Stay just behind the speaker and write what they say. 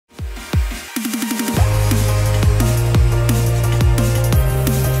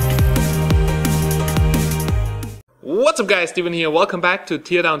What's up guys, Steven here, welcome back to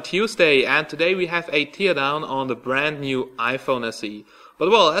Teardown Tuesday, and today we have a teardown on the brand new iPhone SE. But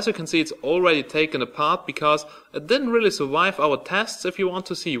well, as you can see, it's already taken apart because it didn't really survive our tests. If you want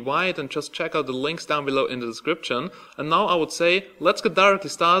to see why, then just check out the links down below in the description. And now I would say, let's get directly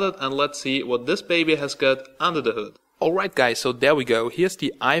started and let's see what this baby has got under the hood. Alright guys, so there we go. Here's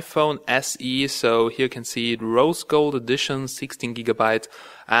the iPhone SE. So here you can see it, rose gold edition, 16GB.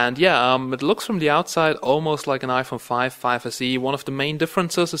 And yeah, it looks from the outside almost like an iPhone 5 SE. One of the main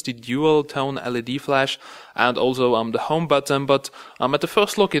differences is the dual tone LED flash and also the home button. But at the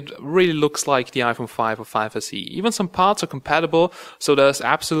first look, it really looks like the iPhone 5 or 5 SE. Even some parts are compatible, so there's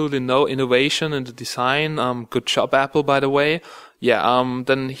absolutely no innovation in the design. Good job, Apple, by the way. Yeah,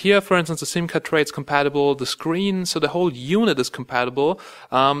 then here, for instance, the SIM card tray is compatible, the screen, so the whole unit is compatible,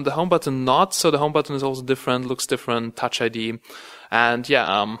 the home button not, so the home button is also different, looks different, Touch ID, and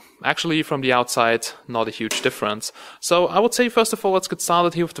yeah, actually from the outside, not a huge difference. So I would say, first of all, let's get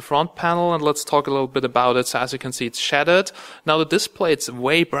started here with the front panel, and let's talk a little bit about it. So as you can see, it's shaded. Now the display, it's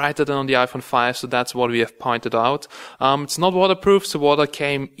way brighter than on the iPhone 5, so that's what we have pointed out. It's not waterproof, so water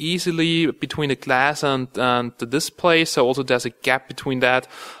came easily between the glass and the display, so also there's a gap between that,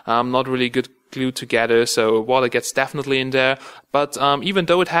 not really good glued together, so water gets definitely in there. But even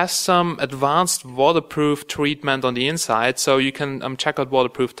though it has some advanced waterproof treatment on the inside, so you can check out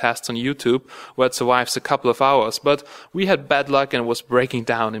waterproof tests on YouTube where it survives a couple of hours, but we had bad luck and it was breaking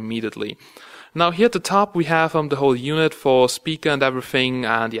down immediately. Now here at the top we have the whole unit for speaker and everything,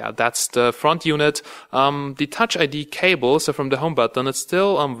 and yeah, that's the front unit. The Touch ID cable, so from the home button, it's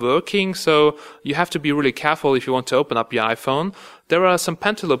still working, so you have to be really careful if you want to open up your iPhone. There are some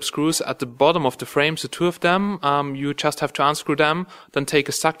pentalobe screws at the bottom of the frame, so two of them. You just have to unscrew them, then take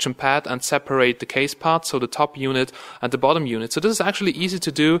a suction pad and separate the case parts, so the top unit and the bottom unit. So this is actually easy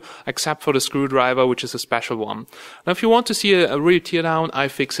to do, except for the screwdriver, which is a special one. Now if you want to see a real teardown,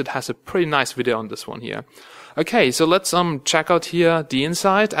 iFixit has a pretty nice video on this one here. Okay, so let's check out here the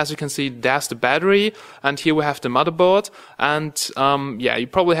inside. As you can see, there's the battery, and here we have the motherboard. And yeah, you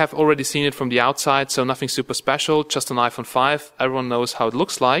probably have already seen it from the outside, so nothing super special, just an iPhone 5. Everyone knows how it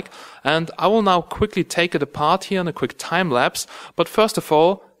looks like. And I will now quickly take it apart here in a quick time lapse. But first of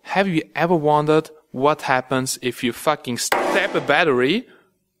all, have you ever wondered what happens if you fucking stab a battery?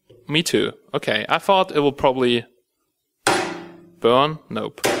 Me too. Okay, I thought it will probably burn.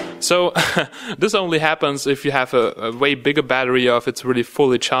 Nope. So this only happens if you have a way bigger battery or if it's really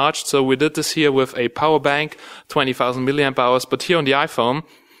fully charged. So we did this here with a power bank, 20,000 milliamp hours. But here on the iPhone,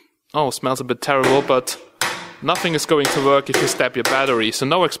 oh, smells a bit terrible, but nothing is going to work if you stab your battery. So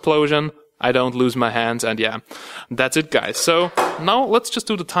no explosion, I don't lose my hands, and yeah, that's it guys. So now let's just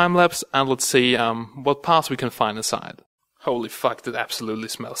do the time lapse and let's see what parts we can find inside. Holy fuck, that absolutely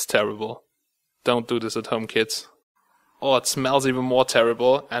smells terrible. Don't do this at home, kids. Oh, it smells even more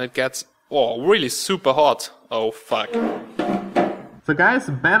terrible, and it gets, oh, really super hot. Oh, fuck. So guys,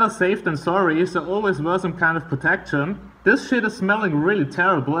 better safe than sorry, so always wear some kind of protection. This shit is smelling really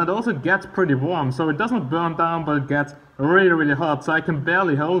terrible, and also gets pretty warm, so it doesn't burn down, but it gets really hot, so I can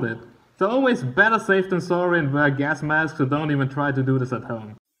barely hold it. So always better safe than sorry and wear a gas mask, so don't even try to do this at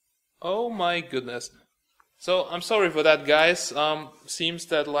home. Oh my goodness. So, I'm sorry for that, guys. Seems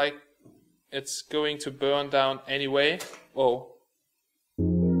that, like, it's going to burn down anyway. Oh.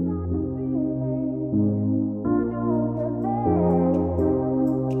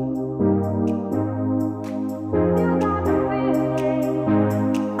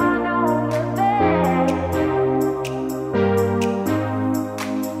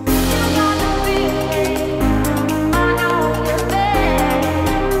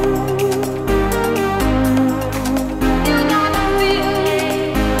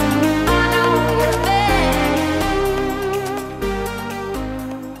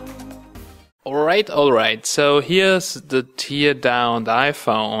 Alright, so here's the teardown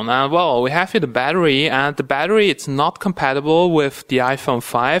iPhone, and well, we have here the battery, and the battery, it's not compatible with the iPhone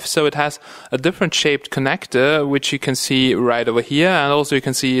 5, so it has a different shaped connector, which you can see right over here, and also you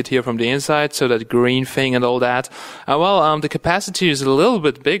can see it here from the inside, so that green thing and all that. Well, the capacity is a little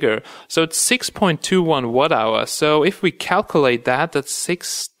bit bigger, so it's 6.21 watt hours, so if we calculate that, that's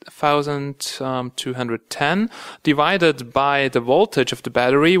 6,210 divided by the voltage of the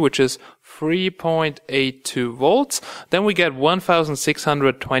battery, which is 3.82 volts, then we get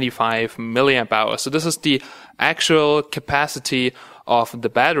 1,625 milliamp hours. So this is the actual capacity of the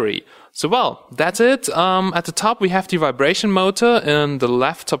battery. So well, that's it. At the top we have the vibration motor in the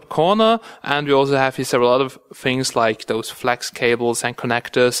left top corner, and we also have here several other things like those flex cables and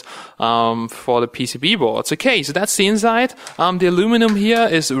connectors for the PCB boards. Okay, so that's the inside. The aluminum here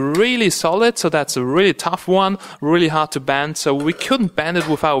is really solid, so that's a really tough one, really hard to bend. So we couldn't bend it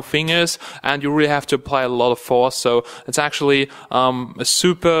with our fingers, and you really have to apply a lot of force. So it's actually a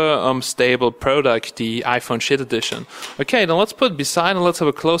super stable product, the iPhone Shit Edition. Okay, then let's put it beside and let's have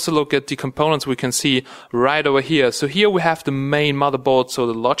a closer look at the components we can see right over here. So here we have the main motherboard, so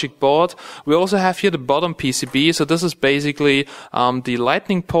the logic board. We also have here the bottom PCB. So this is basically the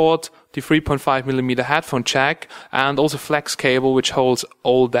lightning port, the 3.5mm headphone jack, and also flex cable, which holds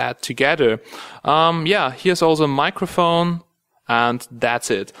all that together. Yeah, here's also a microphone. And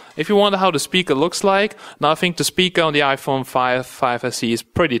that's it. If you wonder how the speaker looks like, now I think the speaker on the iPhone 5 SE is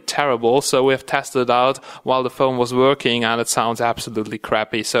pretty terrible. So we have tested it out while the phone was working and it sounds absolutely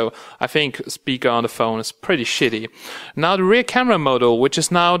crappy. So I think speaker on the phone is pretty shitty. Now the rear camera module, which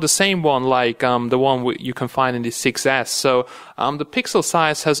is now the same one like the one you can find in the 6S. So the pixel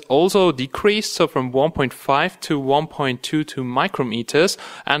size has also decreased, so from 1.5 to 1.22 micrometers,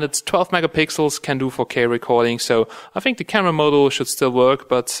 and it's 12 megapixels, can do 4K recording. So I think the camera module should still work,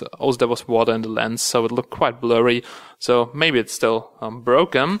 but also there was water in the lens, so it looked quite blurry. So maybe it's still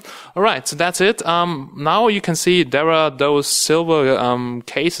broken. Alright, so that's it. Now you can see there are those silver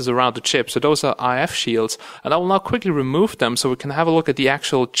cases around the chip. So those are RF shields. And I will now quickly remove them so we can have a look at the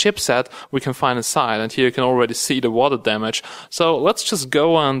actual chipset we can find inside. And here you can already see the water damage. So let's just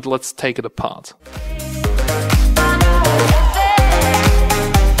go and let's take it apart.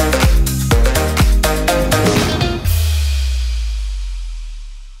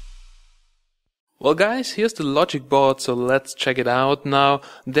 Well guys, here's the logic board, so let's check it out now.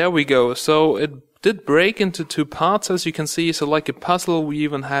 There we go. So it did break into two parts, as you can see. So like a puzzle, we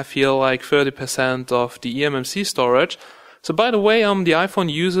even have here like 30% of the eMMC storage. So by the way, the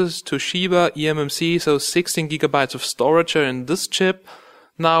iPhone uses Toshiba eMMC, so 16 gigabytes of storage are in this chip.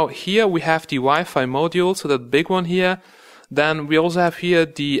 Now here we have the Wi-Fi module, so that big one here. Then we also have here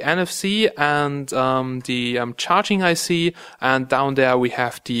the NFC and the charging IC, and down there we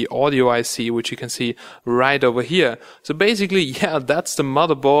have the audio IC, which you can see right over here. So basically, yeah, that's the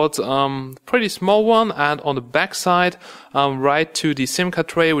motherboard, pretty small one, and on the back side, right to the SIM card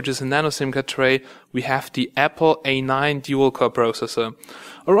tray, which is a nano SIM card tray, we have the Apple A9 dual-core processor.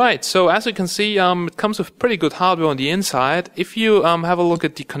 Alright, so as you can see, it comes with pretty good hardware on the inside. If you have a look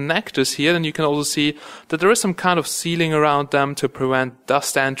at the connectors here, then you can also see that there is some kind of sealing around them to prevent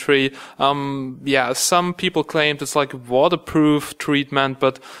dust entry. Yeah, some people claimed it's like a waterproof treatment,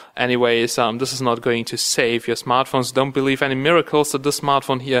 but anyways, this is not going to save your smartphones. Don't believe any miracles that this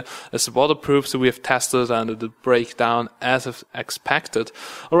smartphone here is waterproof, so we have tested and it did break down as expected.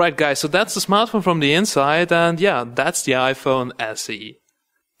 Alright guys, so that's the smartphone from the inside, and yeah, that's the iPhone SE.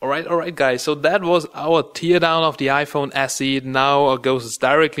 Alright guys, so that was our teardown of the iPhone SE. Now it goes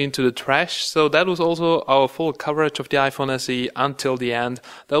directly into the trash. So that was also our full coverage of the iPhone SE until the end.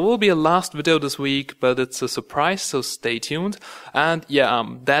 There will be a last video this week, but it's a surprise, so stay tuned. And yeah,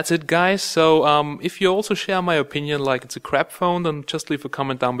 that's it guys. So if you also share my opinion like it's a crap phone, then just leave a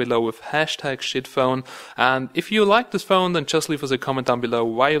comment down below with hashtag shitphone. And if you like this phone, then just leave us a comment down below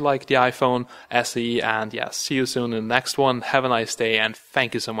why you like the iPhone SE. And yeah, see you soon in the next one. Have a nice day and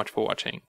thank you so much for watching.